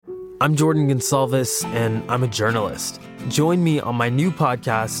I'm Jordan Gonsalves, and I'm a journalist. Join me on my new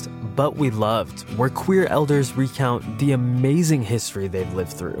podcast, But We Loved, where queer elders recount the amazing history they've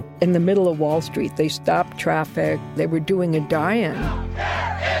lived through. In the middle of Wall Street, they stopped traffic. They were doing a die-in.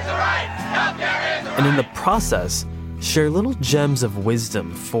 Healthcare is a right! Healthcare is a right! And in the process, share little gems of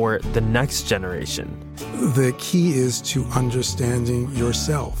wisdom for the next generation. The key is to understanding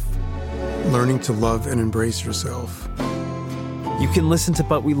yourself, learning to love and embrace yourself. You can listen to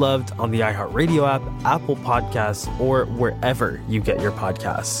But We Loved on the iHeartRadio app, Apple Podcasts, or wherever you get your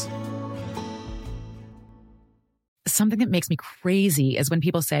podcasts. Something that makes me crazy is when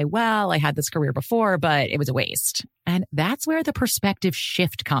people say, well, I had this career before, but it was a waste. And that's where the perspective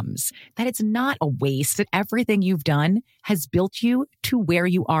shift comes, that it's not a waste, that everything you've done has built you to where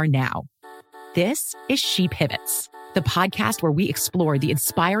you are now. This is She Pivots, the podcast where we explore the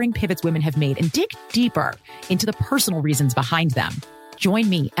inspiring pivots women have made and dig deeper into the personal reasons behind them. Join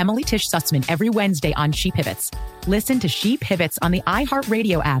me, Emily Tish Sussman, every Wednesday on She Pivots. Listen to She Pivots on the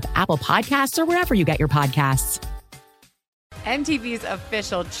iHeartRadio app, Apple Podcasts, or wherever you get your podcasts. MTV's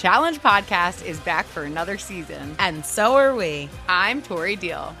official Challenge podcast is back for another season. And so are we. I'm Tori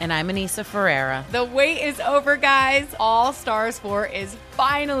Deal. And I'm Anissa Ferreira. The wait is over, guys. All Stars 4 is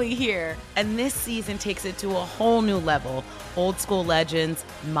finally here. And this season takes it to a whole new level. Old school legends,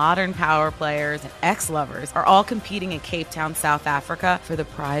 modern power players, and ex-lovers are all competing in Cape Town, South Africa for the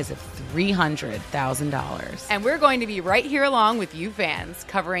prize of $300,000. And we're going to be right here along with you fans,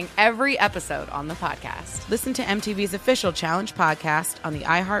 covering every episode on the podcast. Listen to MTV's official Challenge podcast on the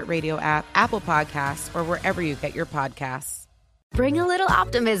iHeartRadio app, Apple Podcasts, or wherever you get your podcasts. Bring a little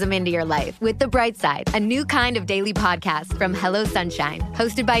optimism into your life with The Bright Side, a new kind of daily podcast from Hello Sunshine,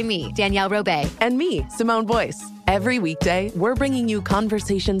 hosted by me, Danielle Robay. And me, Simone Boyce. Every weekday, we're bringing you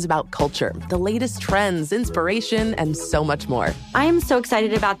conversations about culture, the latest trends, inspiration, and so much more. I am so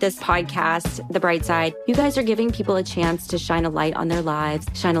excited about this podcast, The Bright Side. You guys are giving people a chance to shine a light on their lives,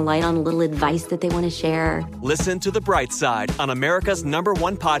 shine a light on a little advice that they want to share. Listen to The Bright Side on America's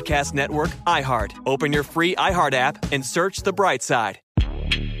 #1 podcast network, iHeart. Open your free iHeart app and search The Bright Side.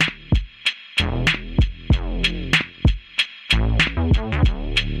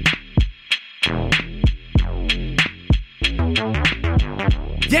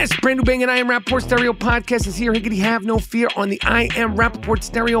 Yes, brand new bang and I Am Rappaport Stereo Podcast is here. Higgity, have no fear on the I Am Rappaport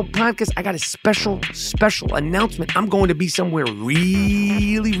Stereo Podcast. I got a special announcement. I'm going to be somewhere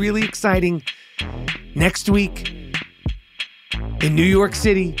really, really exciting next week in New York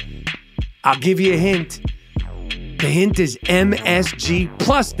City. I'll give you a hint. The hint is MSG.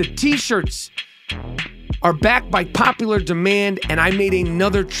 Plus, the t-shirts are back by popular demand, and I made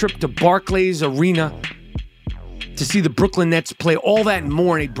another trip to Barclays Arena to see the Brooklyn Nets play. All that and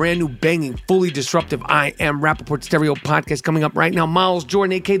more in a brand new, banging, fully disruptive I Am Rappaport Stereo Podcast coming up right now. Miles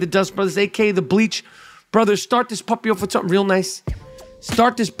Jordan, a.k.a. the Dust Brothers, a.k.a. the Bleach Brothers. Start this puppy off with something real nice.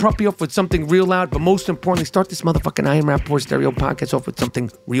 Start this puppy off with something real loud. But most importantly, start this motherfucking I Am Rappaport Stereo Podcast off with something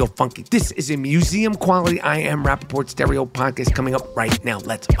real funky. This is a museum quality I Am Rappaport Stereo Podcast coming up right now.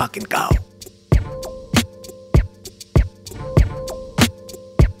 Let's fucking go.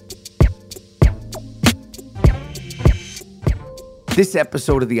 This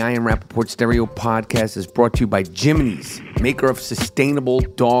episode of the I Am Rappaport Stereo Podcast is brought to you by Jiminy's, maker of sustainable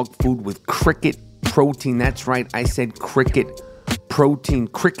dog food with cricket protein. That's right, I said cricket protein.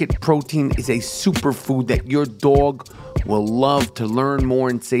 Cricket protein is a superfood that your dog will love. To learn more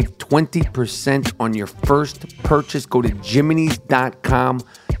and save 20% on your first purchase, go to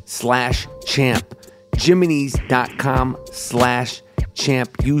Jiminys.com/champ.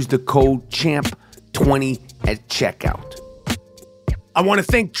 Jiminys.com/champ. Use the code CHAMP20 at checkout. I want to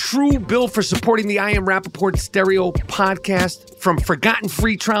thank True Bill for supporting the I Am Rappaport Stereo Podcast. From forgotten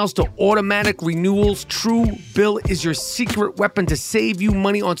free trials to automatic renewals, True Bill is your secret weapon to save you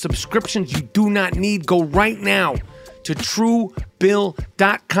money on subscriptions you do not need. Go right now to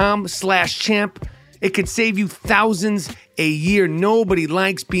truebill.com/champ. It could save you thousands a year. Nobody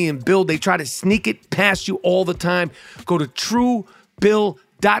likes being billed. They try to sneak it past you all the time. Go to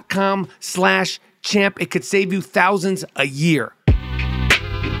truebill.com/champ. It could save you thousands a year.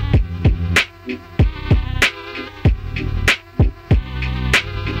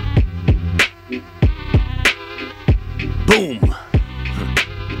 Boom.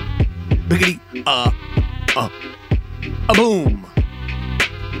 Biggity, boom.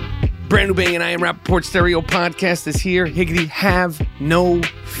 Brand new bang and I Am Rappaport Stereo Podcast is here. Higgity, have no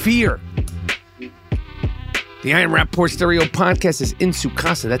fear. The I Am Rappaport Stereo Podcast is in su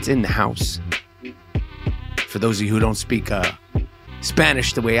casa. That's in the house. For those of you who don't speak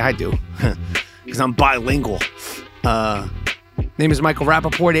Spanish the way I do, because I'm bilingual. Name is Michael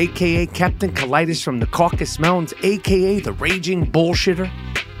Rappaport, a.k.a. Captain Colitis from the Caucasus Mountains, a.k.a. the Raging Bullshitter,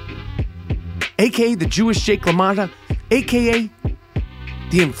 a.k.a. the Jewish Jake LaMotta, a.k.a.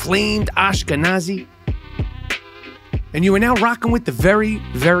 the Inflamed Ashkenazi. And you are now rocking with the very,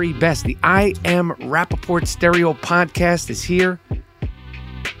 very best. The I Am Rappaport Stereo Podcast is here.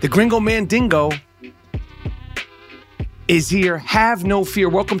 The Gringo Mandingo is here. Have no fear.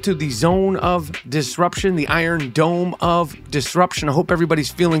 Welcome to the zone of disruption, the Iron Dome of disruption. I hope everybody's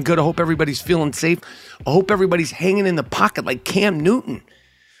feeling good. I hope everybody's feeling safe. I hope everybody's hanging in the pocket like Cam Newton.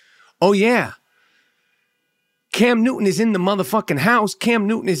 Oh, yeah. Cam Newton is in the motherfucking house. Cam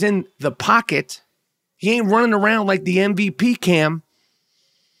Newton is in the pocket. He ain't running around like the MVP Cam.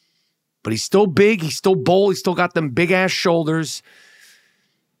 But he's still big. He's still bold. He's still got them big-ass shoulders.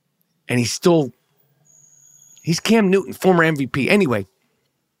 And he's Cam Newton, former MVP. Anyway,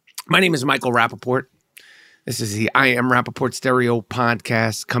 my name is Michael Rappaport. This is the I Am Rappaport Stereo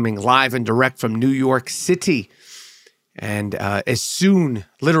Podcast coming live and direct from New York City. And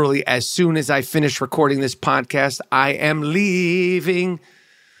literally as soon as I finish recording this podcast, I am leaving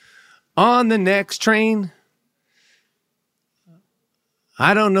on the next train.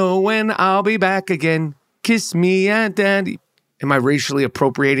 I don't know when I'll be back again. Kiss me, Aunt Daddy. Am I racially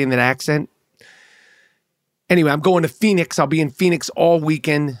appropriating that accent? Anyway, I'm going to Phoenix. I'll be in Phoenix all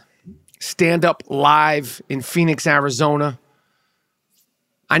weekend. Stand up live in Phoenix, Arizona.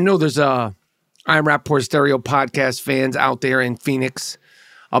 I know there's I Am Rappaport Stereo Podcast fans out there in Phoenix.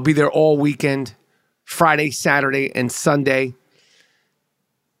 I'll be there all weekend, Friday, Saturday, and Sunday.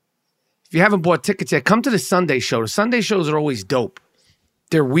 If you haven't bought tickets yet, come to the Sunday show. The Sunday shows are always dope.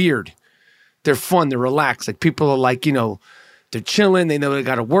 They're weird. They're fun. They're relaxed. Like people are like, they're chilling. They know they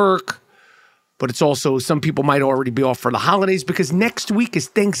got to work. But it's also, some people might already be off for the holidays because next week is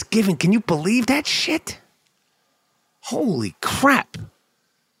Thanksgiving. Can you believe that shit? Holy crap.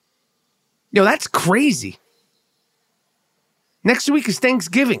 That's crazy. Next week is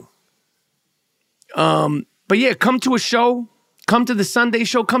Thanksgiving. But yeah, come to a show. Come to the Sunday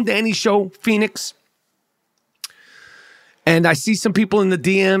show. Come to any show, Phoenix. And I see some people in the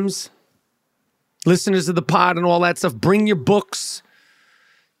DMs, listeners of the pod and all that stuff. Bring your books.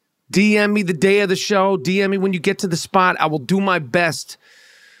 DM me the day of the show. DM me when you get to the spot. I will do my best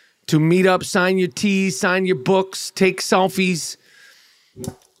to meet up, sign your teas, sign your books, take selfies.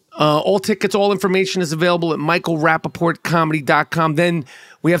 All tickets, all information is available at michaelrappaportcomedy.com. Then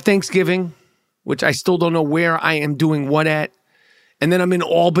we have Thanksgiving, which I still don't know where I am doing what at. And then I'm in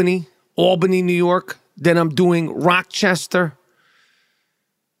Albany, New York. Then I'm doing Rochester.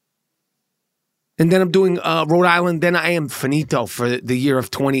 And then I'm doing Rhode Island. Then I am finito for the year of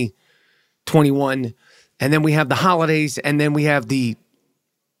 2021. And then we have the holidays. And then we have the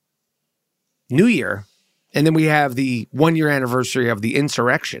New Year. And then we have the 1-year anniversary of the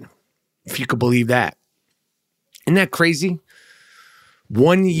insurrection, if you could believe that. Isn't that crazy?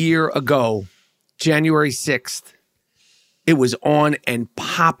 1 year ago, January 6th, it was on and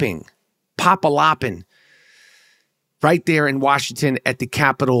popping, pop-a-lopping, right there in Washington at the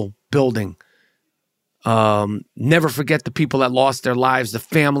Capitol building. Never forget the people that lost their lives, the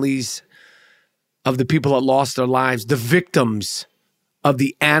families of the people that lost their lives, the victims of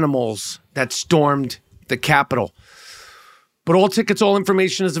the animals that stormed the Capitol. But all tickets, all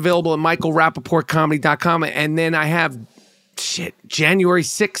information is available at michaelrappaportcomedy.com. And then I have, January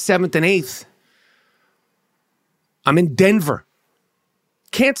 6th, 7th, and 8th. I'm in Denver.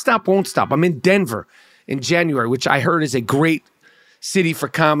 Can't stop, won't stop. I'm in Denver in January, which I heard is a great city for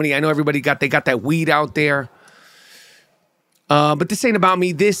comedy. I know everybody they got that weed out there. But this ain't about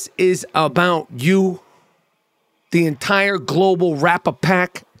me. This is about you, the entire global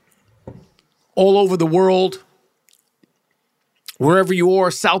Rap-A-Pack, all over the world, wherever you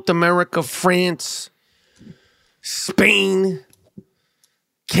are, South America, France, Spain,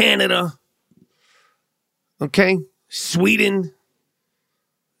 Canada, okay, Sweden,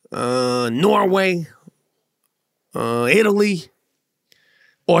 Norway, Italy,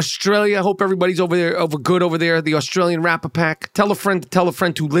 Australia. Hope everybody's good over there. The Australian Rap-A-Pack. Tell a friend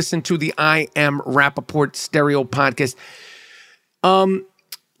to listen to the I Am Rappaport Stereo Podcast.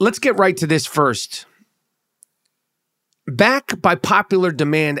 Let's get right to this first. Back by popular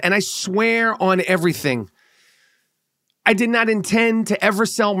demand, and I swear on everything, I did not intend to ever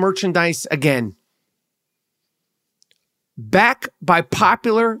sell merchandise again. Back by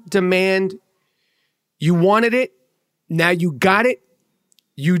popular demand, you wanted it, now you got it.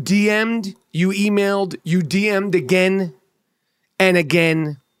 You DM'd, you emailed, you DM'd again and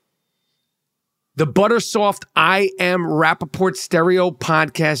again. The Buttersoft I Am Rappaport Stereo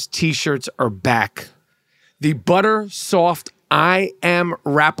Podcast t-shirts are back. The Buttersoft I Am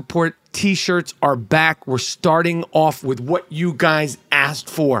Rappaport t-shirts are back. We're starting off with what you guys asked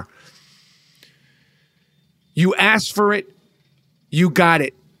for. You asked for it. You got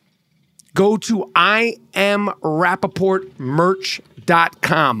it. Go to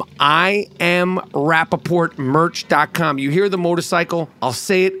IamRappaportMerch.com. IamRappaportMerch.com. You hear the motorcycle? I'll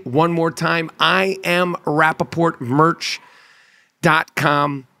say it one more time.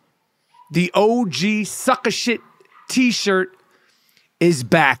 IamRappaportMerch.com. The OG Sucker Shit t-shirt is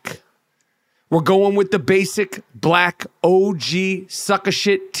back. We're going with the basic black OG Sucker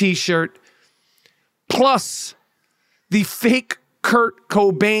Shit t-shirt. Plus the fake Kurt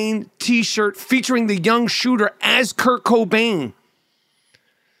Cobain t-shirt featuring the young shooter as Kurt Cobain.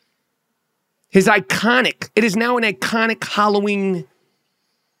 It is now an iconic Halloween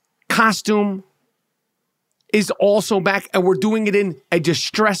costume is also back, and we're doing it in a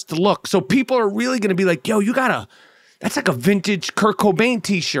distressed look. So people are really going to be like, yo, that's like a vintage Kurt Cobain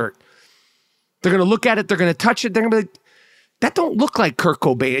t-shirt. They're going to look at it, they're going to touch it, they're going to be like, that don't look like Kurt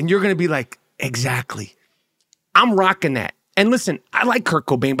Cobain. And you're going to be like, exactly. I'm rocking that. And listen, I like Kurt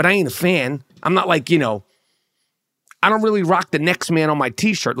Cobain, but I ain't a fan. I'm not like, I don't really rock the next man on my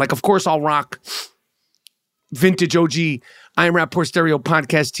t-shirt. Like, of course, I'll rock vintage OG I Am Rappaport Stereo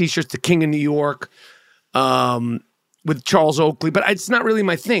podcast t-shirts, The King of New York, with Charles Oakley, but it's not really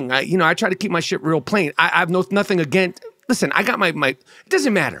my thing. I try to keep my shit real plain. I have nothing against, listen, I got my, it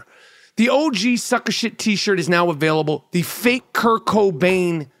doesn't matter. The OG Sucker Shit t-shirt is now available. The fake Kurt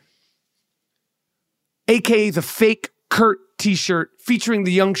Cobain, aka the fake Kurt t-shirt featuring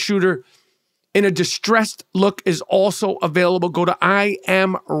the young shooter in a distressed look is also available. Go to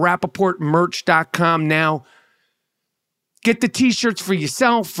IamRappaportMerch.com now. Get the t-shirts for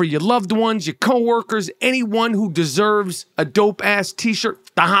yourself, for your loved ones, your coworkers, anyone who deserves a dope-ass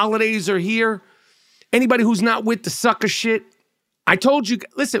t-shirt. The holidays are here. Anybody who's not with the sucker shit. I told you,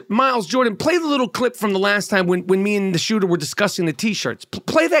 listen, Miles Jordan, play the little clip from the last time when me and the shooter were discussing the t-shirts.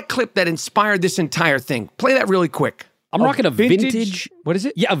 Play that clip that inspired this entire thing. Play that really quick. I'm rocking a vintage. What is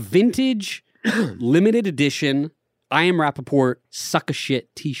it? Yeah, a vintage limited edition I Am Rappaport Sucker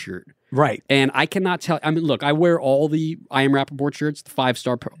Shit t-shirt. Right. And I cannot tell. I mean, look, I wear all the I Am Rappaport shirts, the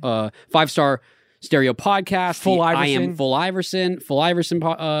 5-star stereo podcast, Full Iverson. I Am Full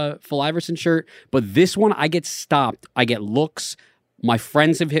Iverson shirt. But this one, I get stopped. I get looks. My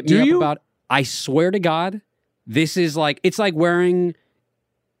friends have hit me up about it. I swear to God, this is like, it's like wearing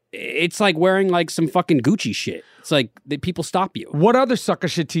like some fucking Gucci shit. It's like people stop you. What other sucker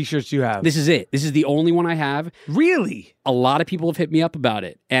shit t-shirts do you have? This is it. This is the only one I have. Really? A lot of people have hit me up about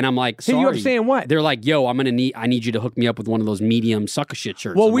it. And I'm like, sorry. Hit you up saying what? They're like, yo, I need you to hook me up with one of those medium sucker shit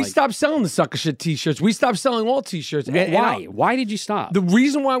shirts. Well, I'm we like, stopped selling the sucker shit t-shirts. We stopped selling all t-shirts. Why? Why did you stop? The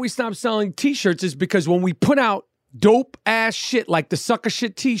reason why we stopped selling t-shirts is because when we put out dope ass shit like the sucker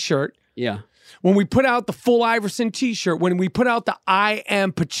shit t-shirt. Yeah. When we put out the Full Iverson t-shirt, when we put out the I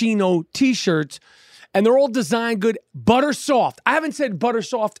Am Pacino t-shirts, and they're all designed good, butter soft. I haven't said butter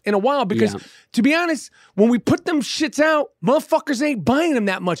soft in a while because, to be honest, when we put them shits out, motherfuckers ain't buying them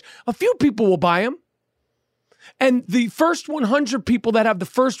that much. A few people will buy them. And the first 100 people that have the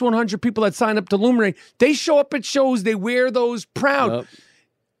first 100 people that sign up to Luminary, they show up at shows, they wear those proud. Yep.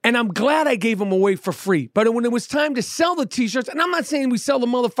 And I'm glad I gave them away for free. But when it was time to sell the t-shirts, and I'm not saying we sell the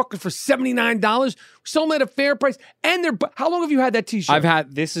motherfuckers for $79, we sell them at a fair price. And how long have you had that t-shirt?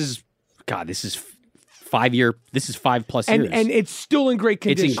 This is 5+ years. And it's still in great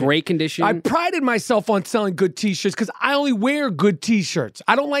condition. It's in great condition. I prided myself on selling good t-shirts because I only wear good t-shirts.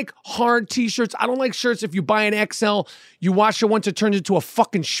 I don't like hard t-shirts. I don't like shirts if you buy an XL, you wash it once, it turns into a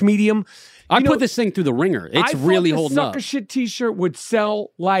fucking schmedium. I put this thing through the ringer. It's really holding up. The sucker shit t-shirt would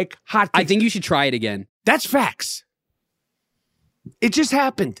sell like hotcakes. I think you should try it again. That's facts. It just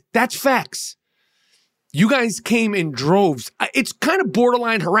happened. That's facts. You guys came in droves. It's kind of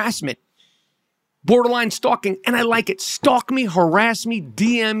borderline harassment. Borderline stalking, and I like it. Stalk me, harass me,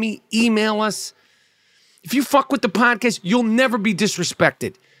 DM me, email us. If you fuck with the podcast, you'll never be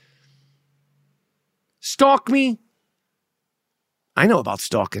disrespected. Stalk me. I know about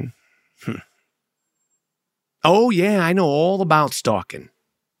stalking. Oh, yeah, I know all about stalking.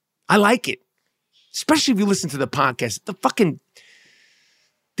 I like it. Especially if you listen to the podcast.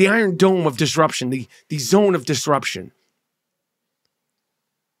 The Iron Dome of disruption, the zone of disruption.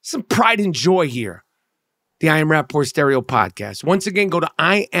 Some pride and joy here. The I Am Rappaport Stereo Podcast. Once again, go to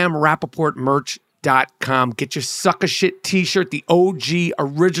IamRappaportMerch.com. Get your sucker shit t-shirt, the OG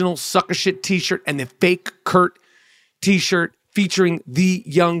original sucker shit t-shirt, and the fake Kurt t-shirt featuring the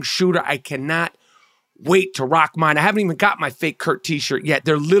young shooter. I cannot wait to rock mine. I haven't even got my fake Kurt t-shirt yet.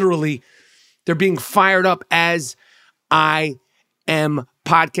 They're being fired up as I Am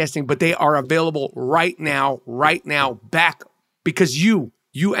Podcasting, but they are available right now, back because you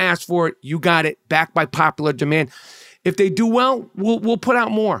asked for it, you got it, back by popular demand. If they do well, we'll put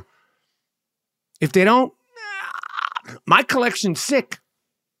out more. If they don't, my collection's sick.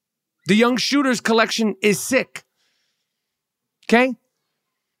 The Young Shooters collection is sick. Okay?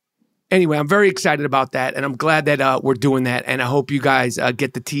 Anyway, I'm very excited about that, and I'm glad that we're doing that, and I hope you guys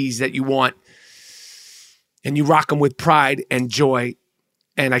get the tees that you want, and you rock them with pride and joy,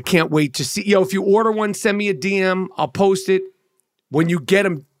 and I can't wait to see. If you order one, send me a DM. I'll post it. When you get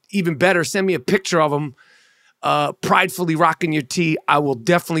them, even better, send me a picture of them, pridefully rocking your tee. I will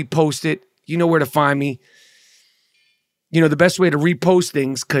definitely post it. You know where to find me. The best way to repost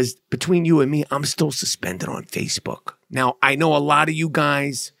things, because between you and me, I'm still suspended on Facebook. Now, I know a lot of you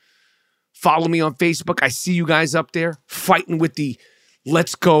guys follow me on Facebook. I see you guys up there fighting with the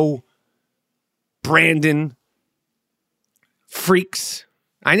Let's Go Brandon freaks.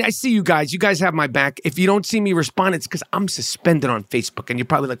 I see you guys. You guys have my back. If you don't see me respond, it's because I'm suspended on Facebook. And you're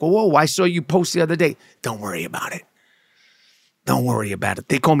probably like, whoa, I saw you post the other day. Don't worry about it. Don't worry about it.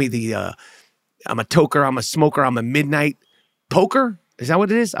 They call me I'm a toker, I'm a smoker, I'm a midnight poker. Is that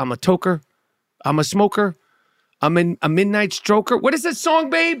what it is? I'm a toker, I'm a smoker, I'm a midnight stroker. What is that song,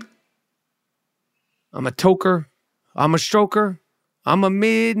 babe? I'm a toker, I'm a stroker, I'm a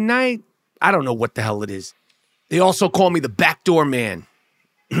midnight. I don't know what the hell it is. They also call me the backdoor man.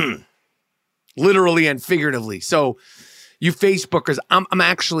 Literally and figuratively. So you Facebookers, I'm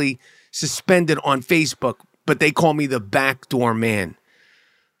actually suspended on Facebook, but they call me the backdoor man.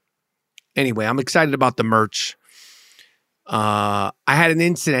 Anyway, I'm excited about the merch. I had an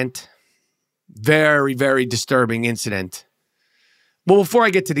incident, very, very disturbing incident. Well, before I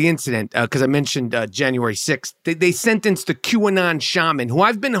get to the incident, because I mentioned January 6th, they sentenced the QAnon shaman, who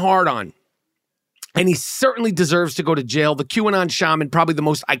I've been hard on, and he certainly deserves to go to jail. The QAnon shaman, probably the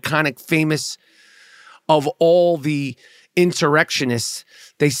most iconic, famous of all the insurrectionists.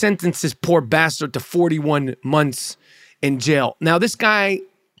 They sentenced this poor bastard to 41 months in jail. Now, this guy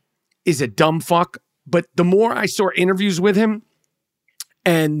is a dumb fuck, but the more I saw interviews with him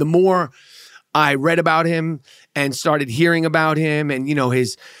and the more I read about him and started hearing about him and,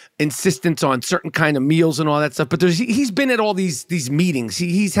 his insistence on certain kind of meals and all that stuff, but he's been at all these meetings.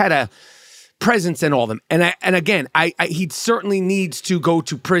 He's had a presence in all of them. And again, he certainly needs to go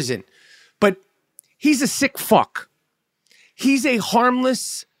to prison, but he's a sick fuck. He's a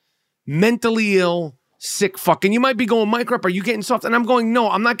harmless, mentally ill, sick fuck. And you might be going, Mike Rep, are you getting soft? And I'm going, no,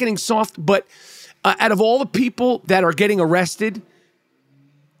 I'm not getting soft. But out of all the people that are getting arrested,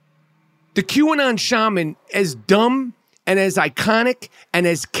 the QAnon shaman, as dumb and as iconic and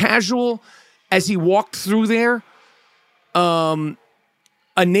as casual as he walked through there,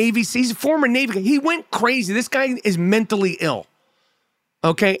 he's a former Navy guy. He went crazy. This guy is mentally ill.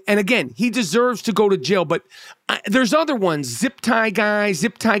 Okay. And again, he deserves to go to jail, but there's other ones. Zip tie guy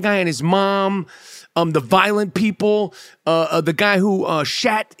and his mom, the violent people, the guy who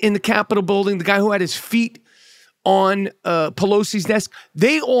shat in the Capitol building, the guy who had his feet on Pelosi's desk.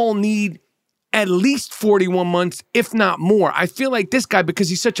 They all need at least 41 months, if not more. I feel like this guy, because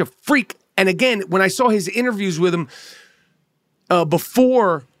he's such a freak. And again, when I saw his interviews with him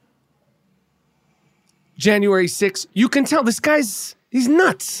before January 6th, you can tell this guy's, he's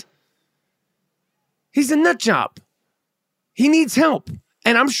nuts. He's a nut job. He needs help.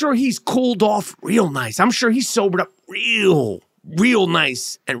 And I'm sure he's cooled off real nice. I'm sure he's sobered up real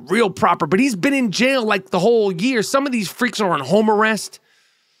nice and real proper. But he's been in jail like the whole year. Some of these freaks are on home arrest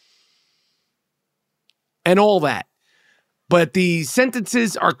and all that. But the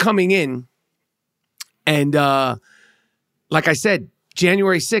sentences are coming in. And like I said,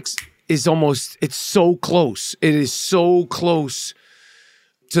 January 6th is it's so close. It is so close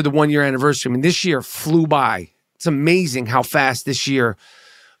to the 1 year anniversary. I mean, this year flew by. It's amazing how fast this year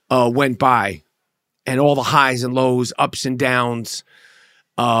went by, and all the highs and lows, ups and downs.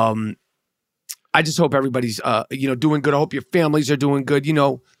 I just hope everybody's doing good. I hope your families are doing good.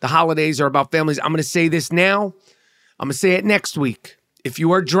 The holidays are about families. I'm going to say this now. I'm going to say it next week. If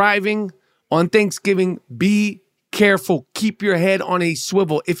you are driving on Thanksgiving, be careful. Keep your head on a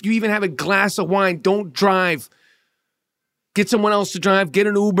swivel. If you even have a glass of wine, don't drive. Get someone else to drive. Get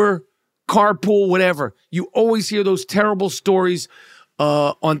an Uber, carpool, whatever. You always hear those terrible stories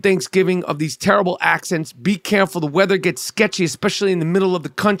on Thanksgiving of these terrible accidents. Be careful. The weather gets sketchy, especially in the middle of the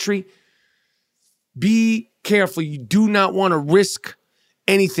country. Be careful. You do not want to risk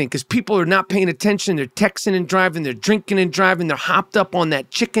anything because people are not paying attention. They're texting and driving. They're drinking and driving. They're hopped up on that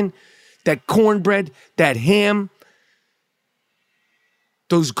chicken, that cornbread, that ham,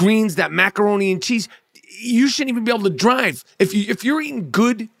 those greens, that macaroni and cheese. you shouldn't even be able to drive. If you're eating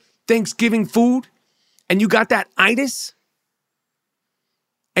good Thanksgiving food and you got that itis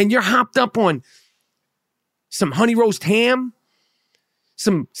and you're hopped up on some honey roast ham,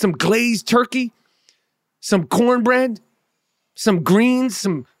 some glazed turkey, some cornbread, some greens,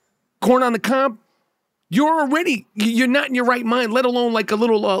 some corn on the cob, you're not in your right mind, let alone like a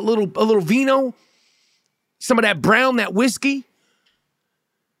little vino, some of that brown, that whiskey.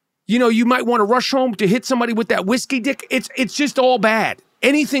 You know, you might want to rush home to hit somebody with that whiskey dick. It's just all bad.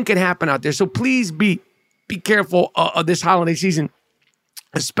 Anything can happen out there. So please be careful of this holiday season,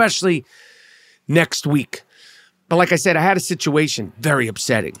 especially next week. But like I said, I had a situation very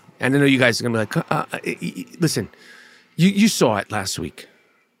upsetting. And I know you guys are going to be like, listen, you saw it last week.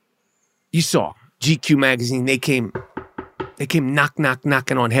 You saw GQ magazine. They came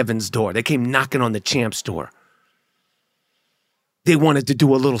knocking on heaven's door. They came knocking on the champ's door. They wanted to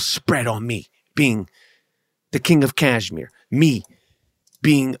do a little spread on me being the king of Kashmir. Me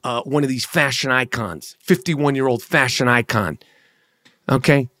being one of these fashion icons, 51-year-old fashion icon.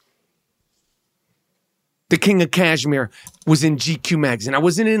 Okay? The king of Kashmir was in GQ magazine. I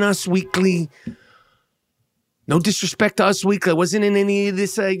wasn't in Us Weekly. No disrespect to Us Weekly. I wasn't in any of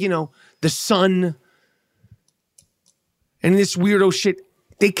this, The Sun. And this weirdo shit.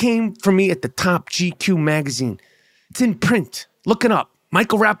 They came for me at the top GQ magazine. It's in print. Look it up.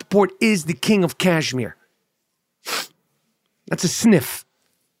 Michael Rappaport is the king of Kashmir. That's a sniff.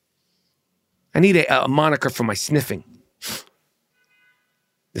 I need a moniker for my sniffing.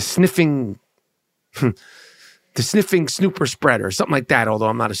 The sniffing snooper spreader or something like that, although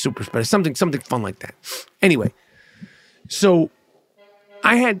I'm not a super spreader. Something fun like that. Anyway, so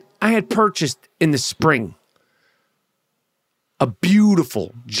I had purchased in the spring a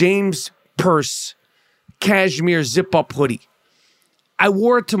beautiful James Perse cashmere zip-up hoodie. I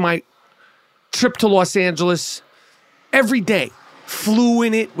wore it to my trip to Los Angeles every day. Flew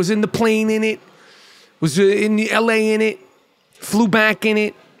in it, was in the plane in it, was in the LA in it, flew back in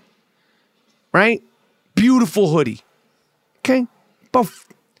it, right? Beautiful hoodie, okay? But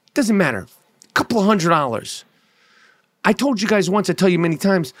doesn't matter. A couple of $100. I told you guys once, I tell you many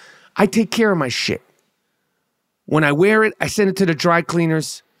times, I take care of my shit. When I wear it, I send it to the dry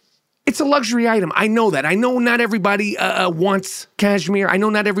cleaners. It's a luxury item. I know that. I know not everybody wants cashmere. I know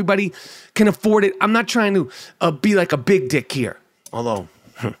not everybody can afford it. I'm not trying to be like a big dick here, although,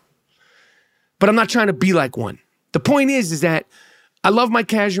 but I'm not trying to be like one. The point is that I love my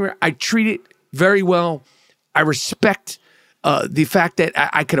cashmere. I treat it very well. I respect the fact that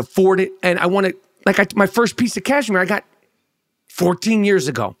I could afford it, and I want to. My first piece of cashmere I got 14 years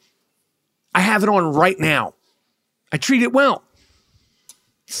ago. I have it on right now. I treat it well.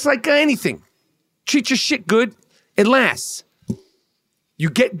 It's like anything. Treat your shit good, it lasts. You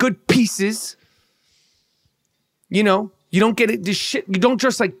get good pieces. You know, you don't get it. This shit. You don't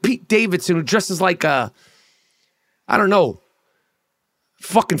dress like Pete Davidson, who dresses like I don't know,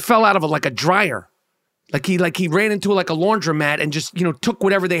 fucking fell out of a dryer. Like he ran into a laundromat and just, took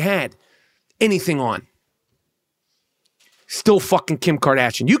whatever they had. Anything on. Still fucking Kim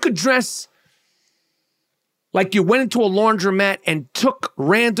Kardashian. You could dress like you went into a laundromat and took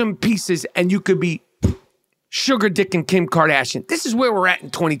random pieces and you could be sugar dicking Kim Kardashian. This is where we're at in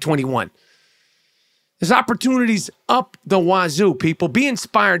 2021. There's opportunities up the wazoo, people. Be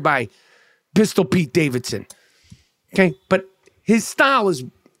inspired by Pistol Pete Davidson. Okay? But his style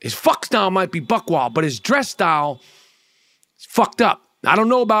his fuck style might be buck wild, but his dress style is fucked up. I don't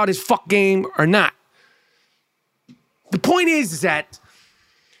know about his fuck game or not. The point is that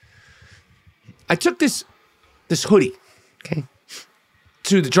I took this hoodie, okay,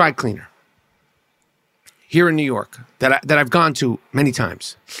 to the dry cleaner here in New York that I've gone to many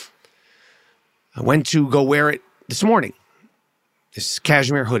times. I went to go wear it this morning. This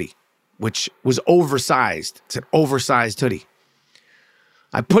cashmere hoodie, which was oversized. It's an oversized hoodie.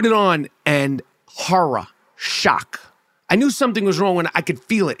 I put it on and horror, shock. I knew something was wrong when I could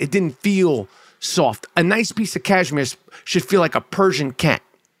feel it. It didn't feel soft. A nice piece of cashmere should feel like a Persian cat.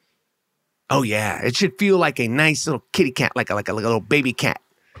 Oh yeah, it should feel like a nice little kitty cat, like a little baby cat.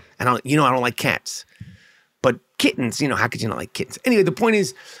 And I don't like cats, but kittens, how could you not like kittens? Anyway, the point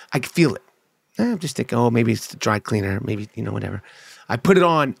is, I could feel it. I'm just thinking, oh, maybe it's the dry cleaner, maybe whatever. I put it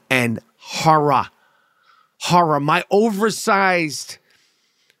on, and horror. My oversized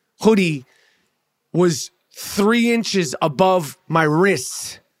hoodie was 3 inches above my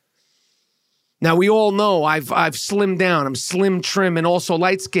wrists. Now we all know I've slimmed down. I'm slim, trim, and also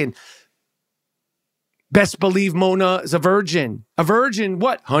light skinned. Best believe Mona is a virgin. A virgin,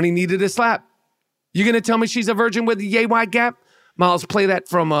 what? Honey needed a slap. You gonna tell me she's a virgin with a yay wide gap? Miles, play that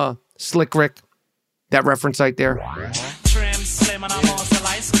from Slick Rick. That reference right there. Trim, slim, and I'm also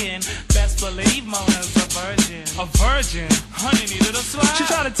light skin. Best believe Mona's a virgin. A virgin? Honey needed a swag. She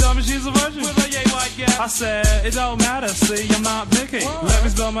tried to tell me she's a virgin. With a yay white gal. I said, it don't matter, see, I'm not picky. Let me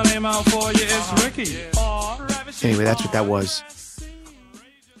spell my name out for you, it's Ricky. Anyway, that's what that was.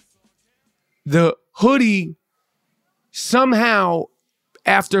 The hoodie somehow,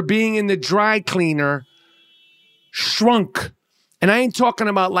 after being in the dry cleaner, shrunk. And I ain't talking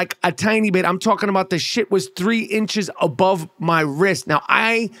about like a tiny bit. I'm talking about the shit was 3 inches above my wrist. Now,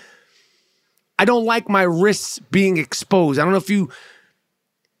 I don't like my wrists being exposed. I don't know if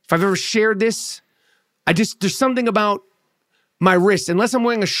I've ever shared this. There's something about my wrists. Unless I'm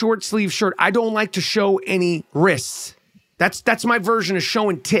wearing a short sleeve shirt, I don't like to show any wrists. That's my version of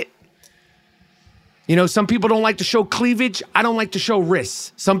showing tit. You know, some people don't like to show cleavage. I don't like to show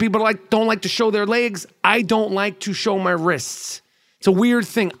wrists. Some people don't like to show their legs. I don't like to show my wrists. It's a weird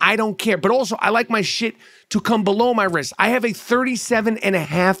thing. I don't care. But also, I like my shit to come below my wrist. I have a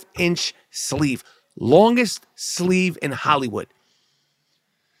 37.5-inch sleeve. Longest sleeve in Hollywood.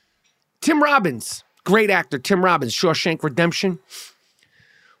 Tim Robbins, great actor, Tim Robbins, Shawshank Redemption.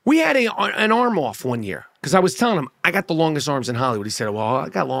 We had an arm off one year because I was telling him, I got the longest arms in Hollywood. He said, well, I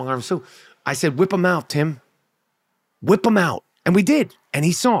got long arms too. I said, whip them out, Tim. Whip them out. And we did. And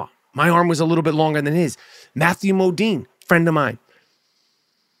he saw. My arm was a little bit longer than his. Matthew Modine, friend of mine.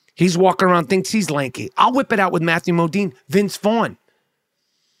 He's walking around, thinks he's lanky. I'll whip it out with Matthew Modine. Vince Vaughn.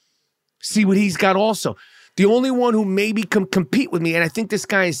 See what he's got also. The only one who maybe can compete with me, and I think this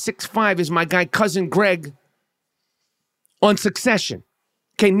guy is 6'5", is my guy, Cousin Greg, on Succession.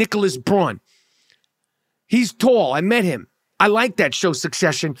 Okay, Nicholas Braun. He's tall. I met him. I like that show,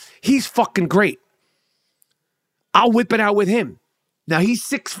 Succession. He's fucking great. I'll whip it out with him. Now, he's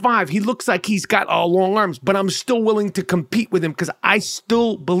 6'5". He looks like he's got long arms, but I'm still willing to compete with him because I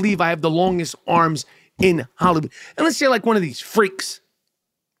still believe I have the longest arms in Hollywood. Unless you're like one of these freaks.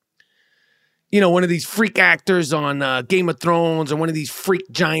 You know, one of these freak actors on Game of Thrones or one of these freak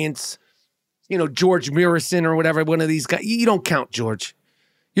giants. You know, George Murison or whatever, one of these guys. You don't count, George.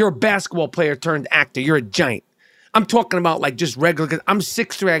 You're a basketball player turned actor. You're a giant. I'm talking about like just regular, because I'm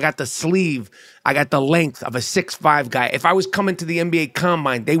 6'3", I got the sleeve, I got the length of a 6'5" guy. If I was coming to the NBA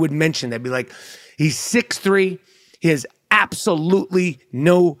Combine, they would mention, they'd be like, he's 6'3", he has absolutely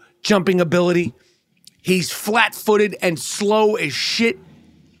no jumping ability, he's flat-footed and slow as shit,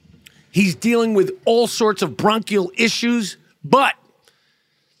 he's dealing with all sorts of bronchial issues, but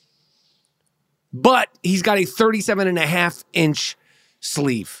he's got a 37.5-inch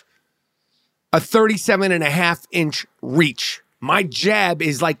sleeve. A 37.5-inch reach. My jab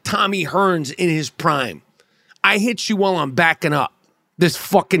is like Tommy Hearns in his prime. I hit you while I'm backing up. This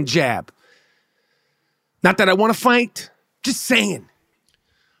fucking jab. Not that I want to fight. Just saying.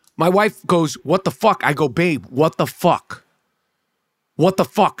 My wife goes, what the fuck? I go, babe, what the fuck? What the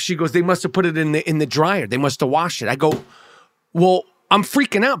fuck? She goes, they must have put it in the dryer. They must have washed it. I go, well, I'm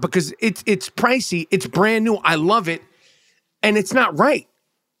freaking out because it's pricey. It's brand new. I love it. And it's not right.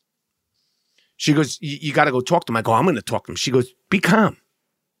 She goes, you got to go talk to him. I go, I'm going to talk to him. She goes, be calm.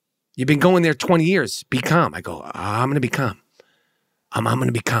 You've been going there 20 years. Be calm. I go, I'm going to be calm. I'm going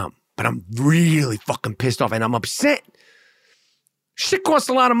to be calm. But I'm really fucking pissed off and I'm upset. Shit costs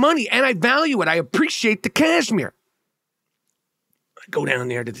a lot of money and I value it. I appreciate the cashmere. I go down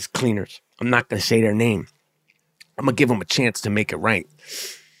there to this cleaners. I'm not going to say their name. I'm going to give them a chance to make it right.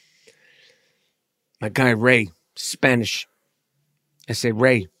 My guy, Ray, Spanish. I say,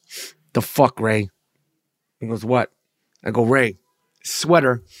 Ray. The fuck, Ray? He goes, what? I go, Ray,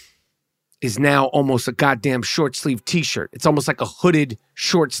 sweater is now almost a goddamn short sleeve t-shirt. It's almost like a hooded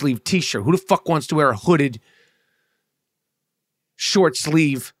short sleeve t-shirt. Who the fuck wants to wear a hooded short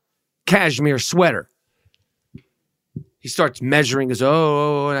sleeve cashmere sweater? He starts measuring, goes,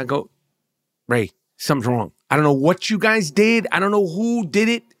 oh, and I go, Ray, something's wrong. I don't know what you guys did. I don't know who did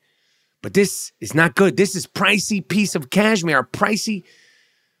it, but this is not good. This is pricey piece of cashmere, a pricey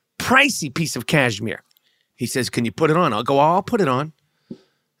piece of cashmere. He says, can you put it on? I'll go, I'll put it on.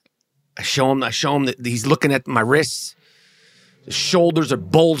 I show him that he's looking at my wrists. The shoulders are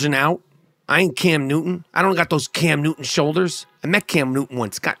bulging out. I ain't Cam Newton. I don't got those Cam Newton shoulders. I met Cam Newton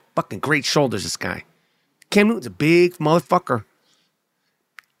once. Got fucking great shoulders, this guy. Cam Newton's a big motherfucker.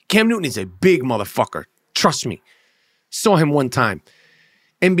 Cam Newton is a big motherfucker. Trust me. Saw him one time.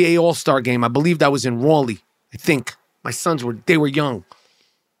 NBA All-Star game. I believe that was in Raleigh. I think. My sons were young.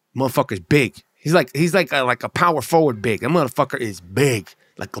 Motherfucker's big. He's like a power forward big. That motherfucker is big.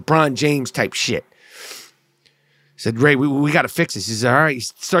 Like LeBron James type shit. Said, Ray, we got to fix this. He says, all right. He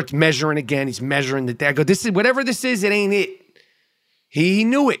starts measuring again. He's measuring the day. I go, whatever this is, it ain't it. He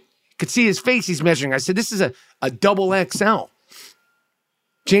knew it. could see his face he's measuring. I said, this is a double XL.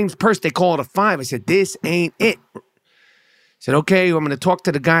 James Purse, they call it a 5. I said, this ain't it. I said, okay, I'm going to talk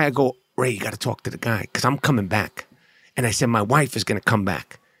to the guy. I go, Ray, you got to talk to the guy because I'm coming back. And I said, my wife is going to come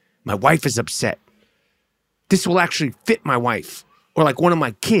back. My wife is upset. This will actually fit my wife or like one of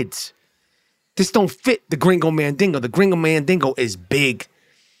my kids. This don't fit the Gringo Mandingo. The Gringo Mandingo is big.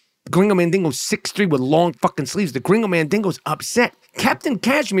 The Gringo Mandingo's 6'3" with long fucking sleeves. The Gringo Mandingo's upset. Captain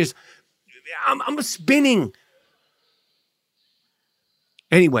Cashmere's, I'm spinning.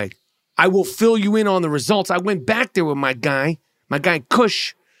 Anyway, I will fill you in on the results. I went back there with my guy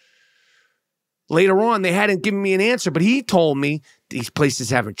Kush. Later on, they hadn't given me an answer, but he told me these places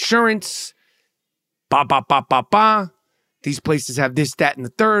have insurance. Ba, ba, ba, ba, ba. These places have this, that, and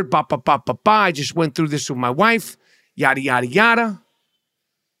the third. Ba, ba, ba, ba, ba. I just went through this with my wife. Yada, yada, yada.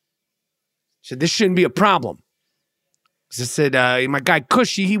 So this shouldn't be a problem. So I said, my guy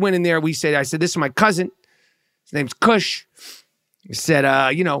Kush, he went in there. I said, this is my cousin. His name's Kush. He said,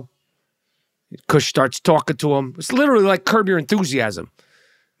 Kush starts talking to him. It's literally like Curb Your Enthusiasm.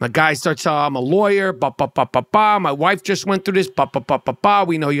 My guy starts, I'm a lawyer, ba, ba, ba, ba, ba. My wife just went through this, ba, ba, ba, ba, ba.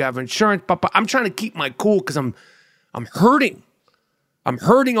 We know you have insurance, ba, ba. I'm trying to keep my cool because I'm hurting. I'm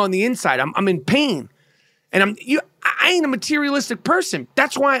hurting on the inside. I'm in pain. And I ain't a materialistic person.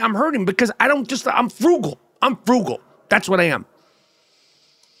 That's why I'm hurting because I'm frugal. I'm frugal. That's what I am.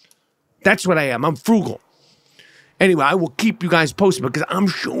 That's what I am. I'm frugal. Anyway, I will keep you guys posted because I'm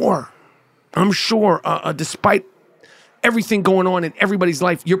sure, despite everything going on in everybody's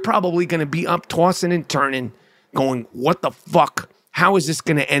life, you're probably going to be up tossing and turning, going, what the fuck? How is this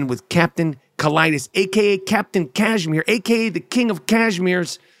going to end with Captain Colitis, a.k.a. Captain Cashmere, a.k.a. the King of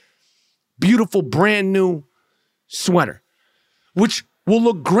Cashmere's beautiful brand new sweater, which will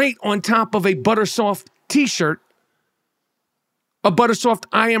look great on top of a Buttersoft t-shirt, a Buttersoft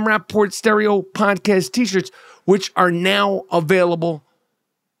I Am Rappaport Stereo Podcast t-shirts, which are now available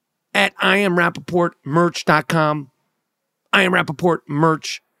at IamRappaportmerch.com.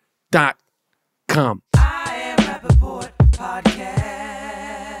 IamRappaportmerch.com. I Am Rappaport Podcast.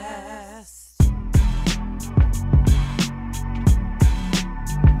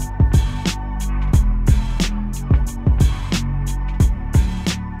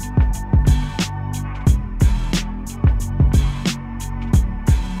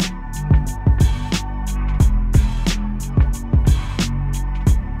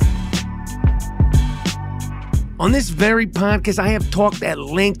 On this very podcast, I have talked at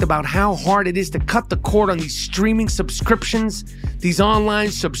length about how hard it is to cut the cord on these streaming subscriptions, these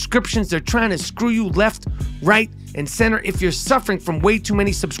online subscriptions. They're trying to screw you left, right, and center. If you're suffering from way too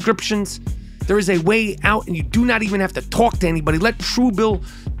many subscriptions, there is a way out, and you do not even have to talk to anybody. Let Truebill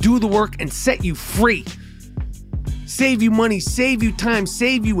do the work and set you free. Save you money, save you time,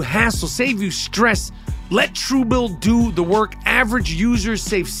 save you hassle, save you stress. Let Truebill do the work. Average users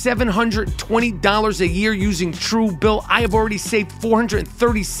save $720 a year using Truebill. I have already saved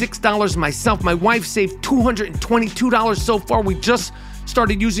 $436 myself. My wife saved $222 so far. We just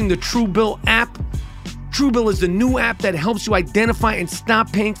started using the Truebill app. Truebill is the new app that helps you identify and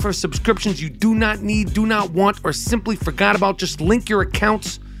stop paying for subscriptions you do not need, do not want, or simply forgot about. Just link your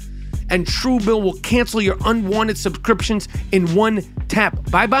accounts, and Truebill will cancel your unwanted subscriptions in one tap.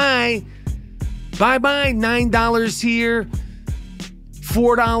 Bye-bye. Bye-bye, $9 here,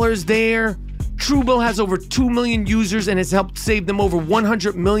 $4 there. Truebill has over 2 million users and has helped save them over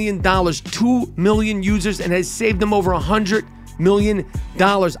 $100 million. 2 million users and has saved them over $100 million.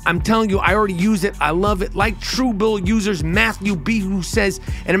 I'm telling you, I already use it. I love it. Like Truebill users Matthew B., who says,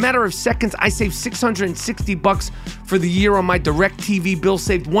 in a matter of seconds, I saved $660 for the year on my DirecTV bill,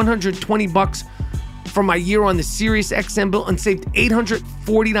 saved $120 for my year on the SiriusXM bill, and saved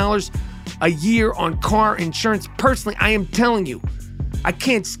 $840 a year on car insurance. Personally, I am telling you, I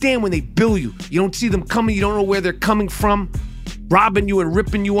can't stand when they bill you. You don't see them coming. You don't know where they're coming from, robbing you and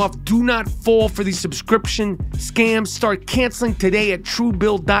ripping you off. Do not fall for these subscription scams. Start canceling today at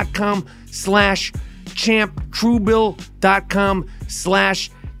Truebill.com/champ.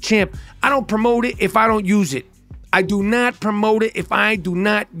 Truebill.com/champ. I don't promote it if I don't use it. I do not promote it if I do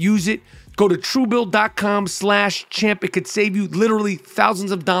not use it. Go to Truebill.com/champ. It could save you literally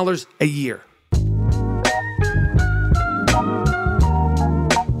thousands of dollars a year.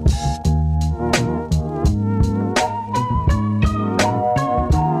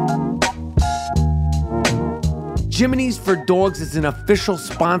 Jiminy's for Dogs is an official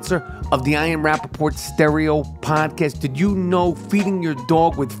sponsor of the I Am Rappaport Stereo Podcast. Did you know feeding your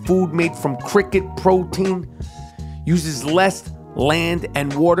dog with food made from cricket protein uses less land,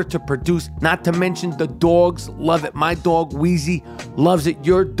 and water to produce. Not to mention the dogs love it. My dog, Wheezy, loves it.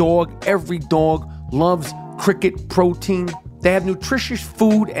 Your dog, every dog, loves Cricket protein. They have nutritious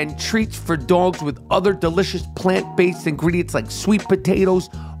food and treats for dogs with other delicious plant-based ingredients like sweet potatoes,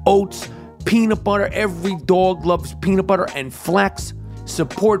 oats, peanut butter. Every dog loves peanut butter and flax.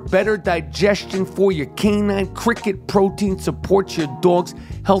 Support better digestion for your canine. Cricket protein supports your dog's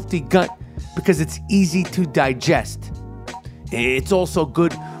healthy gut because it's easy to digest. It's also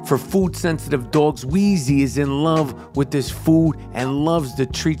good for food-sensitive dogs. Wheezy is in love with this food and loves the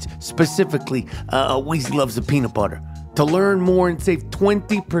treats. Specifically, Wheezy loves the peanut butter. To learn more and save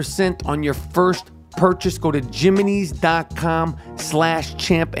 20% on your first purchase, go to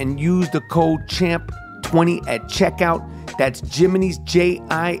Jiminy's.com/champ and use the code CHAMP20 at checkout. That's Jiminy's,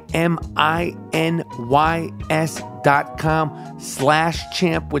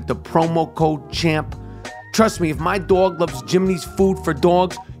 JIMINYS.com/champ with the promo code CHAMP. Trust me, if my dog loves Jiminy's food for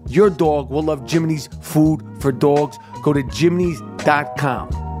dogs, your dog will love Jiminy's food for dogs. Go to Jiminy's.com.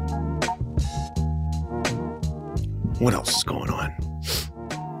 What else is going on?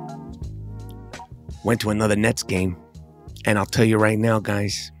 Went to another Nets game, and I'll tell you right now,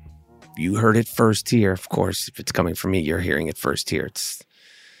 guys, you heard it first here. Of course, if it's coming from me, you're hearing it first here. It's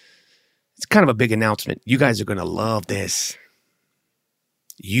kind of a big announcement. You guys are going to love this.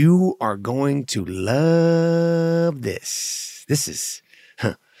 You are going to love this. This is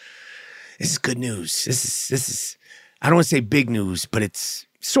good news. This is I don't want to say big news, but it's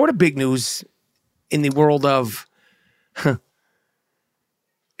sort of big news in the world of I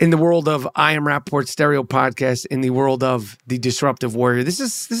Am Rapaport Stereo Podcast, in the world of the Disruptive Warrior. This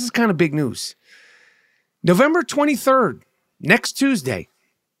is kind of big news. November 23rd, next Tuesday,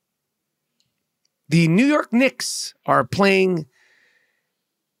 the New York Knicks are playing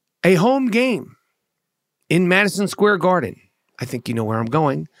a home game in Madison Square Garden. I think you know where I'm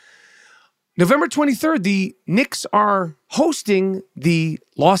going. November 23rd, the Knicks are hosting the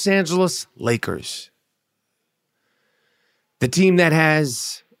Los Angeles Lakers. The team that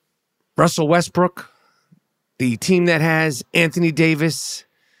has Russell Westbrook, the team that has Anthony Davis,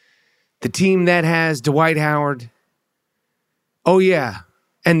 the team that has Dwight Howard. Oh, yeah.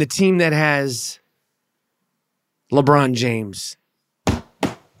 And the team that has LeBron James.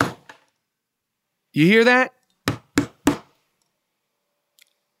 You hear that?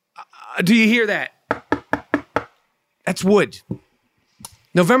 Do you hear that? That's wood.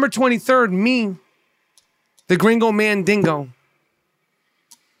 November 23rd, me, the Gringo Mandingo,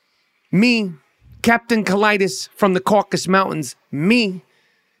 me, Captain Colitis from the Caucasus Mountains, me,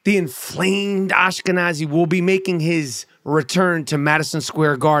 the inflamed Ashkenazi, will be making his return to Madison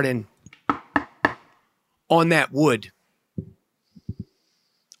Square Garden on that wood,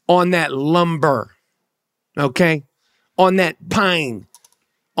 on that lumber, okay, on that pine,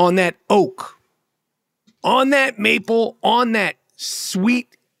 on that oak, on that maple, on that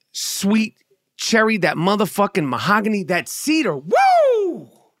sweet, sweet cherry, that motherfucking mahogany, that cedar. Woo!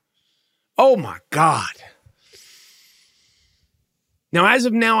 Oh my God. Now, as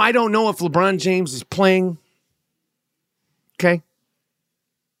of now, I don't know if LeBron James is playing. Okay.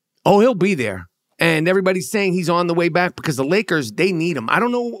 Oh, he'll be there. And everybody's saying he's on the way back because the Lakers, they need him. I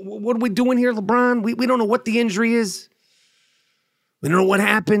don't know. What are we doing here, LeBron? We don't know what the injury is. We don't know what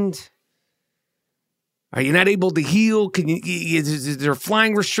happened. Are you not able to heal? Is there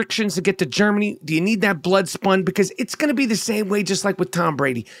flying restrictions to get to Germany? Do you need that blood spun? Because it's going to be the same way, just like with Tom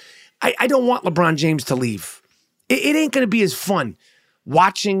Brady. I don't want LeBron James to leave. It ain't going to be as fun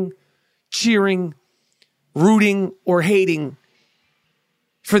watching, cheering, rooting, or hating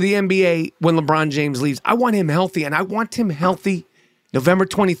for the NBA when LeBron James leaves. I want him healthy, and I want him healthy November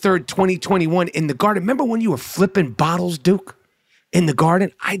 23rd, 2021 in the Garden. Remember when you were flipping bottles, Duke, in the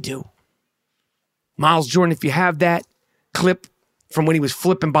Garden? I do. Miles Jordan, if you have that clip from when he was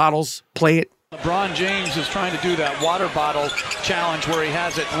flipping bottles, play it. LeBron James is trying to do that water bottle challenge where he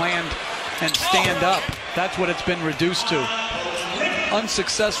has it land and stand up. That's what it's been reduced to.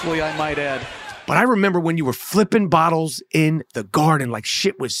 Unsuccessfully, I might add. But I remember when you were flipping bottles in the Garden like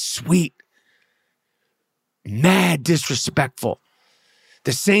shit was sweet. Mad disrespectful.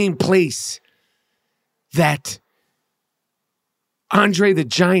 The same place that Andre the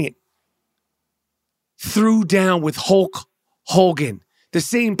Giant threw down with Hulk Hogan. The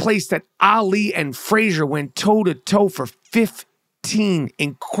same place that Ali and Frazier went toe-to-toe for 15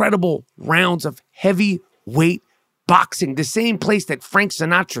 incredible rounds of heavyweight boxing. The same place that Frank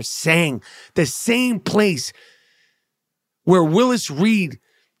Sinatra sang. The same place where Willis Reed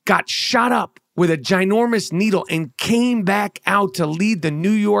got shot up with a ginormous needle and came back out to lead the New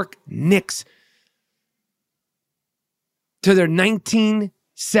York Knicks to their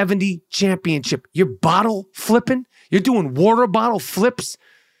 1970 championship. You're bottle flipping? You're doing water bottle flips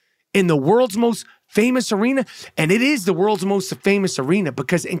in the world's most famous arena? And it is the world's most famous arena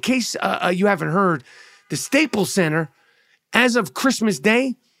because in case you haven't heard, the Staples Center, as of Christmas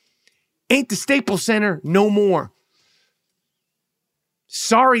Day, ain't the Staples Center no more.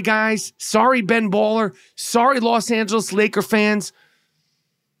 Sorry, guys. Sorry, Ben Baller. Sorry, Los Angeles Laker fans.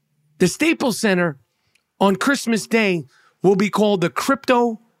 The Staples Center on Christmas Day will be called the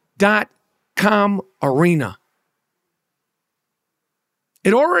Crypto.com Arena.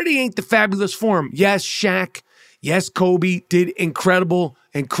 It already ain't the Fabulous Forum. Yes, Shaq. Yes, Kobe did incredible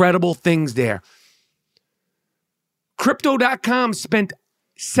things there. Crypto.com spent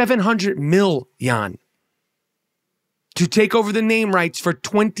 $700 million to take over the name rights for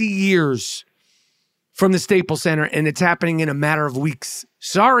 20 years from the Staples Center, and it's happening in a matter of weeks.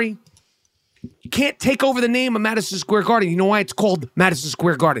 Sorry. You can't take over the name of Madison Square Garden. You know why it's called Madison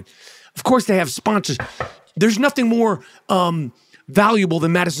Square Garden? Of course, they have sponsors. There's nothing more valuable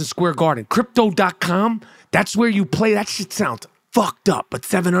than Madison Square Garden. Crypto.com, that's where you play. That shit sounds fucked up, but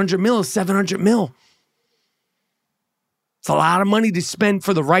 700 mil is 700 mil. It's a lot of money to spend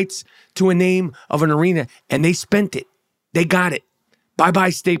for the rights to a name of an arena, and they spent it. They got it.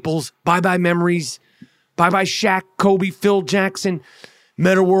 Bye-bye Staples. Bye-bye memories. Bye-bye Shaq, Kobe, Phil Jackson,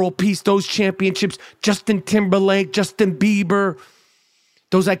 Metta World Peace, those championships, Justin Timberlake, Justin Bieber,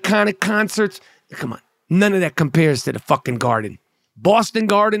 those iconic concerts. Come on. None of that compares to the fucking Garden. Boston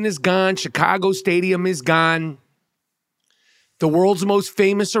Garden is gone. Chicago Stadium is gone. The world's most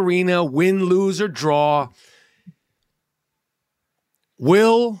famous arena, win, lose, or draw,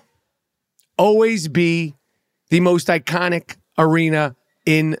 will always be the most iconic arena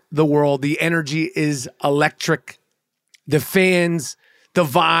in the world. The energy is electric. The fans, the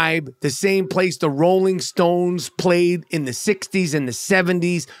vibe, the same place the Rolling Stones played in the 60s and the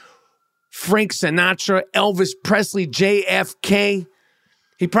 70s. Frank Sinatra, Elvis Presley, JFK.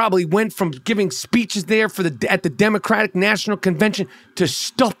 He probably went from giving speeches there at the Democratic National Convention to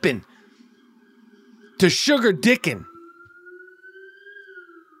stupping, to sugar dicking.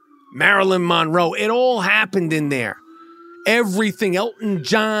 Marilyn Monroe. It all happened in there. Everything. Elton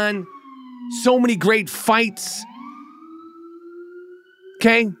John. So many great fights.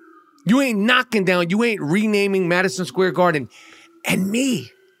 Okay? You ain't knocking down. You ain't renaming Madison Square Garden. And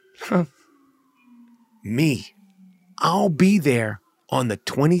me. Me. I'll be there on the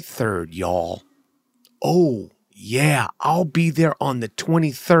 23rd, y'all. Oh, yeah. I'll be there on the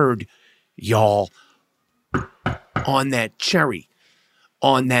 23rd, y'all. On that cherry.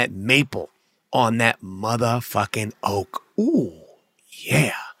 On that maple, on that motherfucking oak. Ooh,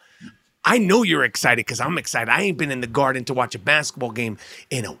 yeah. I know you're excited because I'm excited. I ain't been in the Garden to watch a basketball game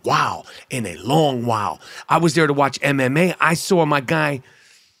in a while, in a long while. I was there to watch MMA. I saw my guy,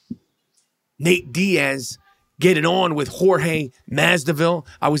 Nate Diaz, get it on with Jorge Masvidal.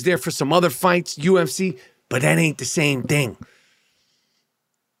 I was there for some other fights, UFC, but that ain't the same thing.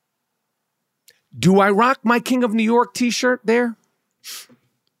 Do I rock my King of New York t-shirt there?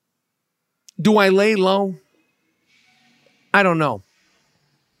 Do I lay low? I don't know.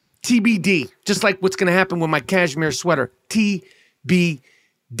 TBD. Just like what's going to happen with my cashmere sweater. TBD.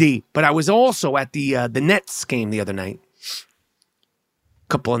 But I was also at the Nets game the other night. A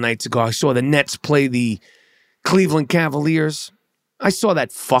couple of nights ago. I saw the Nets play the Cleveland Cavaliers. I saw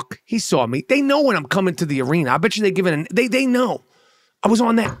that fuck. He saw me. They know when I'm coming to the arena. I bet you they give it they know. I was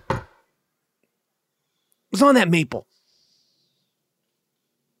on that. I was on that maple.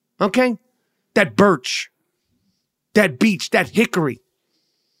 Okay? That birch, that beech, that hickory,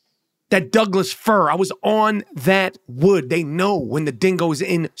 that Douglas fir. I was on that wood. They know when the dingo's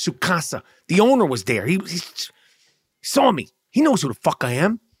in Sukasa. The owner was there. He saw me. He knows who the fuck I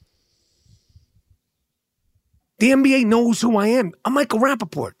am. The NBA knows who I am. I'm Michael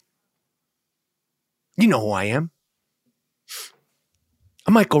Rappaport. You know who I am.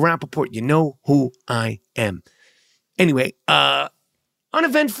 I'm Michael Rappaport. You know who I am. Anyway,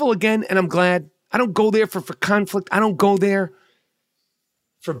 uneventful again, and I'm glad. I don't go there for conflict. I don't go there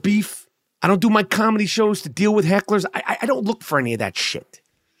for beef. I don't do my comedy shows to deal with hecklers. I don't look for any of that shit.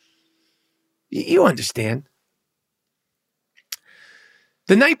 You understand.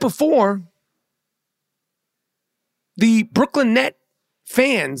 The night before, the Brooklyn Net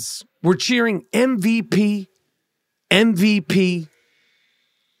fans were cheering MVP, MVP,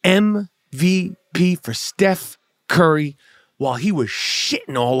 MVP for Steph Curry while he was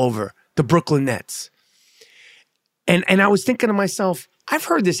shitting all over the Brooklyn Nets. And I was thinking to myself, I've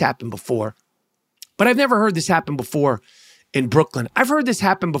heard this happen before, but I've never heard this happen before in Brooklyn. I've heard this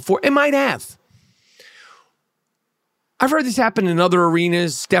happen before. It might have. I've heard this happen in other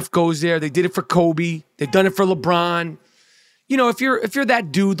arenas. Steph goes there. They did it for Kobe. They've done it for LeBron. You know, if you're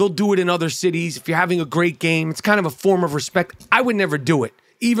that dude, they'll do it in other cities. If you're having a great game, it's kind of a form of respect. I would never do it,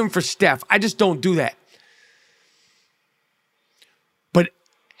 even for Steph. I just don't do that. But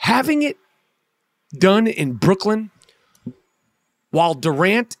having it done in Brooklyn while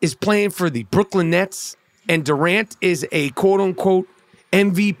Durant is playing for the Brooklyn Nets and Durant is a quote-unquote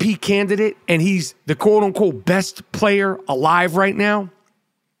MVP candidate and he's the quote-unquote best player alive right now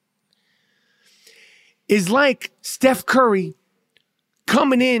is like Steph Curry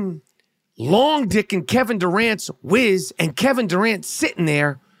coming in, long dicking Kevin Durant's whiz, and Kevin Durant sitting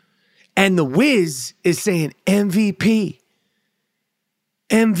there, and the whiz is saying MVP.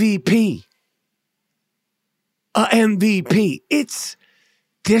 MVP. A MVP. It's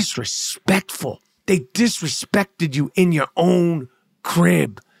disrespectful. They disrespected you in your own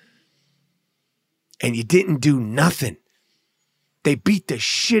crib. And you didn't do nothing. They beat the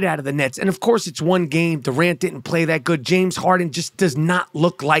shit out of the Nets. And of course, it's one game. Durant didn't play that good. James Harden just does not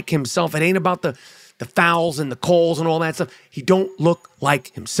look like himself. It ain't about the fouls and the calls and all that stuff. He don't look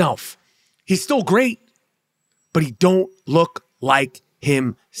like himself. He's still great, but he don't look like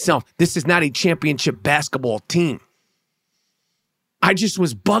himself. This is not a championship basketball team. I just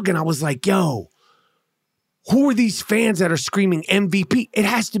was bugging. I was like, yo, who are these fans that are screaming MVP? It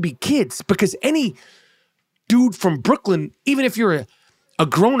has to be kids, because any dude from Brooklyn, even if you're a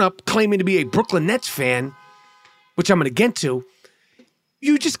grown-up claiming to be a Brooklyn Nets fan, which I'm going to get to,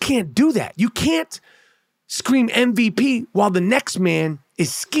 you just can't do that. You can't scream MVP while the next man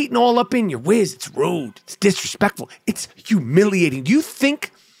is skeeting all up in your whiz. It's rude. It's disrespectful. It's humiliating. Do you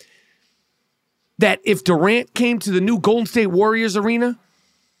think that if Durant came to the new Golden State Warriors arena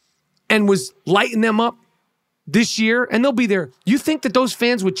and was lighting them up this year, and they'll be there, you think that those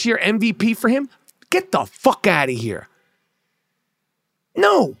fans would cheer MVP for him? Get the fuck out of here.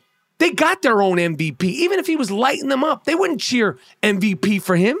 No, they got their own MVP. Even if he was lighting them up, they wouldn't cheer MVP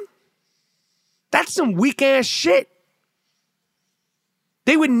for him. That's some weak ass shit.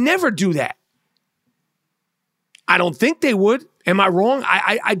 They would never do that. I don't think they would. Am I wrong?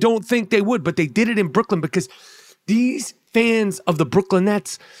 I don't think they would, but they did it in Brooklyn because these fans of the Brooklyn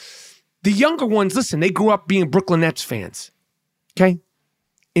Nets, the younger ones, listen, they grew up being Brooklyn Nets fans. Okay?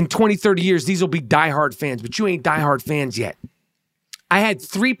 In 20, 30 years, these will be diehard fans, but you ain't diehard fans yet. I had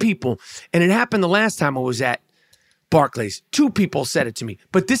 3 people, and it happened the last time I was at Barclays. 2 people said it to me.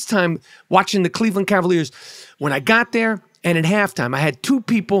 But this time, watching the Cleveland Cavaliers, when I got there and at halftime, I had 2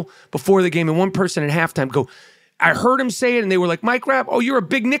 people before the game and 1 person at halftime go, I heard him say it, and they were like, Mike Rapp, oh, you're a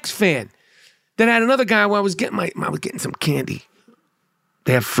big Knicks fan. Then I had another guy where I was getting some candy.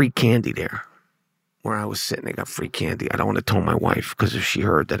 They have free candy there. Where I was sitting, they got free candy. I don't want to tell my wife, because if she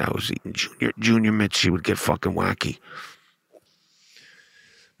heard that I was eating junior mitts, she would get fucking wacky.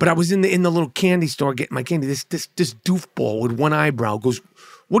 But I was in the little candy store getting my candy. This doofball with one eyebrow goes,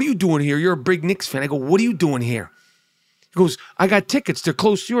 what are you doing here? You're a big Knicks fan. I go, what are you doing here? He goes, I got tickets. They're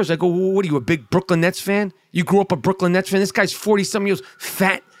close to yours. I go, well, what are you, a big Brooklyn Nets fan? You grew up a Brooklyn Nets fan? This guy's 40-something years,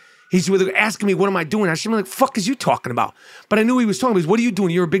 fat. He's asking me, what am I doing? I should be like, fuck is you talking about? But I knew he was talking about, what are you doing?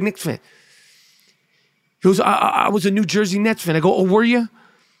 You're a big Knicks fan. He goes, I was a New Jersey Nets fan. I go, oh, were you?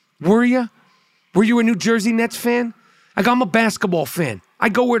 Were you? Were you a New Jersey Nets fan? I go, I'm a basketball fan. I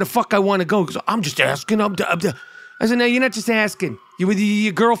go where the fuck I want to go. He goes, I'm just asking. I said, no, you're not just asking. You with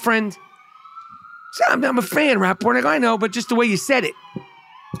your girlfriend? I'm a fan, Rapport. I go, I know, but just the way you said it.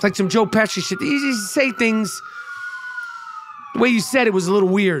 It's like some Joe Pesci shit. You say things, the way you said it was a little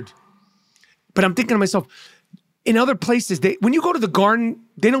weird. But I'm thinking to myself, in other places, when you go to the Garden,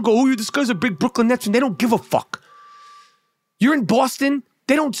 they don't go, oh, this guy's a big Brooklyn Nets fan. They don't give a fuck. You're in Boston,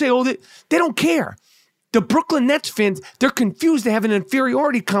 they don't say, oh, they don't care. The Brooklyn Nets fans, they're confused. They have an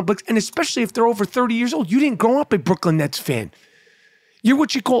inferiority complex, and especially if they're over 30 years old. You didn't grow up a Brooklyn Nets fan. You're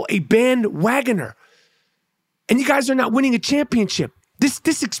what you call a bandwagoner. And you guys are not winning a championship.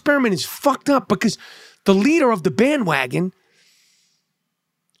 This experiment is fucked up because the leader of the bandwagon,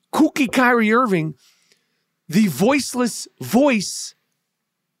 kooky Kyrie Irving, the voiceless voice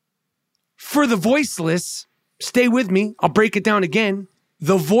for the voiceless, stay with me, I'll break it down again.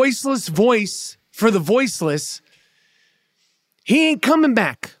 The voiceless voice for the voiceless, he ain't coming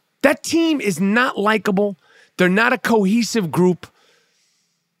back. That team is not likable. They're not a cohesive group.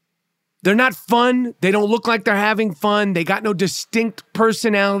 They're not fun. They don't look like they're having fun. They got no distinct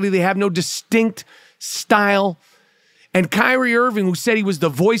personality. They have no distinct style. And Kyrie Irving, who said he was the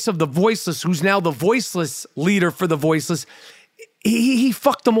voice of the voiceless, who's now the voiceless leader for the voiceless, he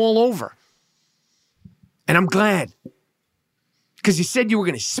fucked them all over. And I'm glad. because you said you were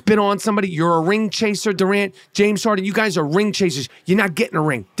going to spit on somebody. You're a ring chaser, Durant, James Harden. You guys are ring chasers. You're not getting a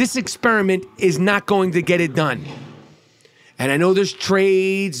ring. This experiment is not going to get it done. And I know there's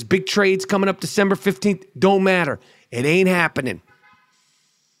trades, big trades coming up December 15th. Don't matter. It ain't happening.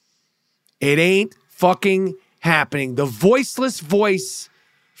 It ain't fucking happening. The voiceless voice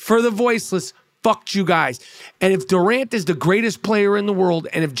for the voiceless fucked you guys. And if Durant is the greatest player in the world,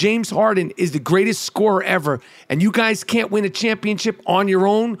 and if James Harden is the greatest scorer ever, and you guys can't win a championship on your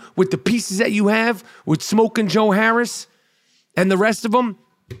own with the pieces that you have, with Smoking Joe Harris and the rest of them,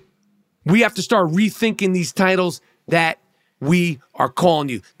 we have to start rethinking these titles that we are calling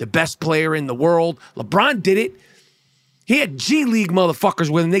you. The best player in the world. LeBron did it. He had G League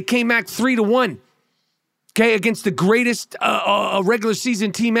motherfuckers with him. They came back 3-1, okay, against the greatest regular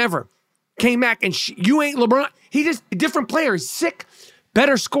season team ever. Came back and you ain't LeBron. He just a different player. He's sick,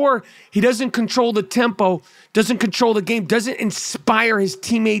 better scorer. He doesn't control the tempo, doesn't control the game, doesn't inspire his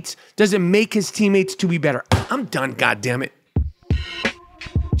teammates, doesn't make his teammates to be better. I'm done, goddammit.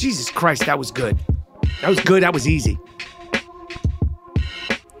 Jesus Christ, that was good. That was good. That was easy.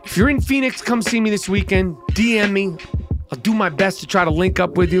 If you're in Phoenix, come see me this weekend. DM me. I'll do my best to try to link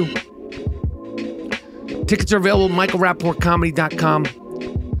up with you. Tickets are available at michaelrapportcomedy.com.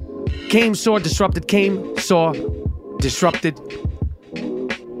 Came, saw, disrupted. Came, saw, disrupted.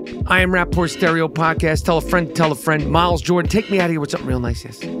 I Am Rapport Stereo Podcast. Tell a friend, tell a friend. Miles Jordan, take me out of here with something real nice,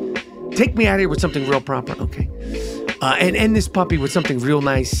 yes. Take me out of here with something real proper, okay. And end this puppy with something real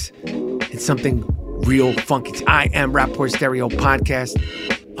nice and something real funky. I Am Rapport Stereo Podcast.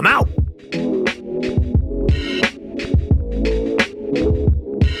 I'm out.